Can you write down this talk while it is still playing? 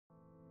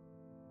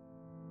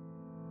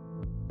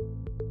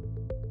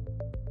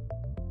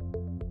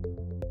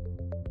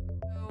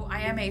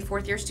am a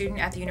fourth-year student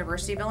at the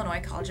University of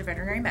Illinois College of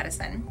Veterinary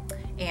Medicine,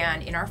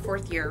 and in our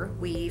fourth year,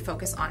 we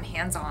focus on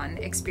hands-on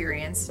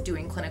experience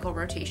doing clinical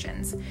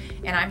rotations.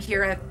 And I'm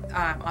here at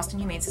Austin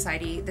Humane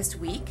Society this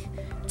week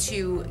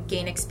to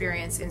gain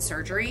experience in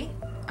surgery,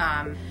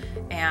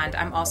 and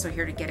I'm also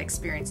here to get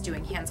experience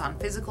doing hands-on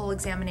physical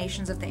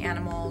examinations of the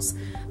animals,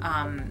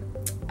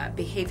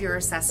 behavior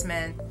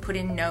assessment, put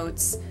in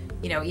notes,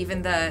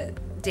 even the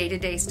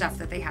day-to-day stuff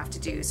that they have to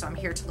do. So I'm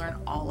here to learn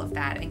all of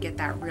that and get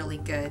that really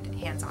good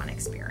hands-on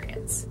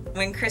experience.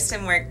 When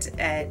Kristen worked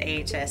at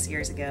AHS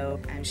years ago,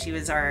 she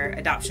was our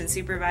adoption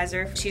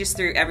supervisor. She just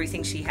threw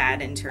everything she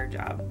had into her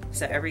job.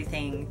 So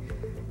everything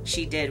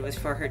she did was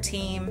for her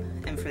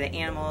team and for the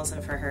animals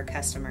and for her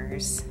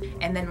customers.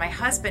 And then my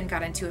husband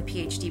got into a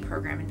PhD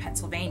program in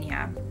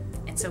Pennsylvania,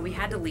 and so we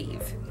had to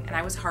leave, and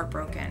I was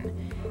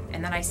heartbroken.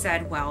 And then I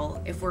said,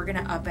 well, if we're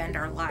gonna upend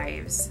our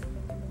lives,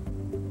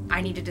 I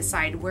need to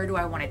decide, where do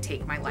I want to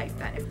take my life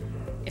then?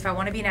 If I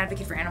want to be an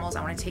advocate for animals,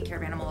 I want to take care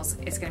of animals,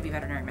 it's going to be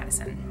veterinary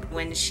medicine.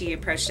 When she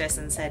approached us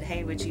and said,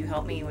 hey, would you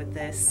help me with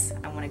this?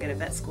 I want to go to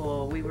vet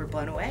school, we were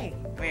blown away.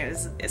 I mean, it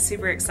was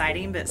super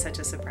exciting, but such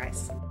a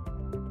surprise.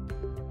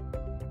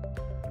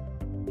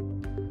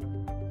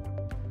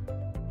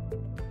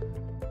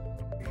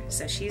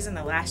 So she's in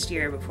the last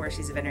year before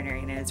she's a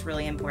veterinarian, and it's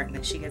really important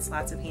that she gets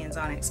lots of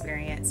hands-on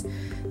experience,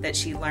 that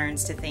she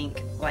learns to think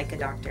like a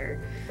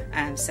doctor.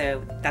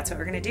 So that's what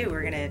we're going to do.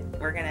 We're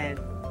going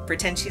to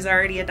pretend she's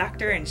already a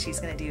doctor, and she's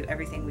going to do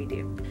everything we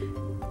do.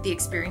 The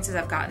experiences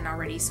I've gotten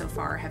already so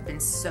far have been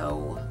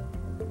so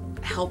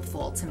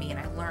helpful to me, and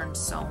I learned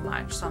so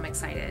much. So I'm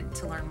excited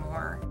to learn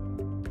more.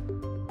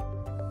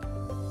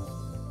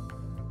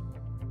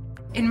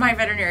 In my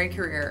veterinary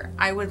career,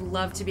 I would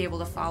love to be able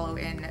to follow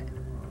in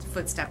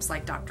footsteps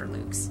like Dr.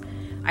 Luke's.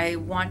 I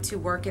want to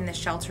work in the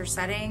shelter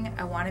setting.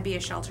 I want to be a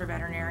shelter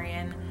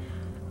veterinarian.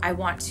 I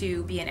want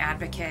to be an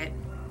advocate,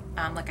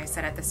 like I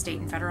said, at the state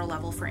and federal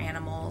level for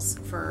animals.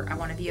 I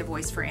want to be a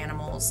voice for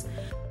animals.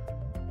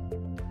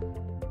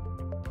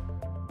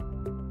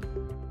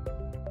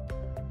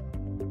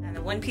 And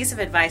the one piece of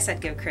advice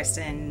I'd give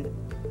Kristen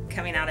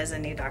coming out as a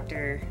new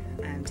doctor,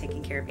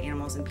 taking care of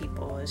animals and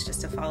people, is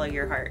just to follow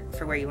your heart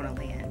for where you want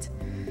to land.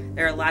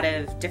 There are a lot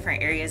of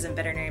different areas in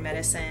veterinary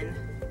medicine.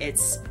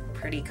 It's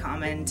pretty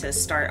common to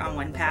start on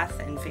one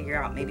path and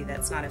figure out maybe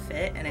that's not a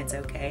fit, and it's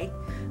okay.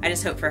 I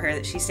just hope for her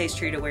that she stays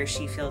true to where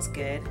she feels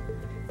good,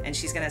 and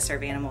she's going to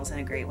serve animals in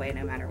a great way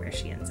no matter where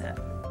she ends up.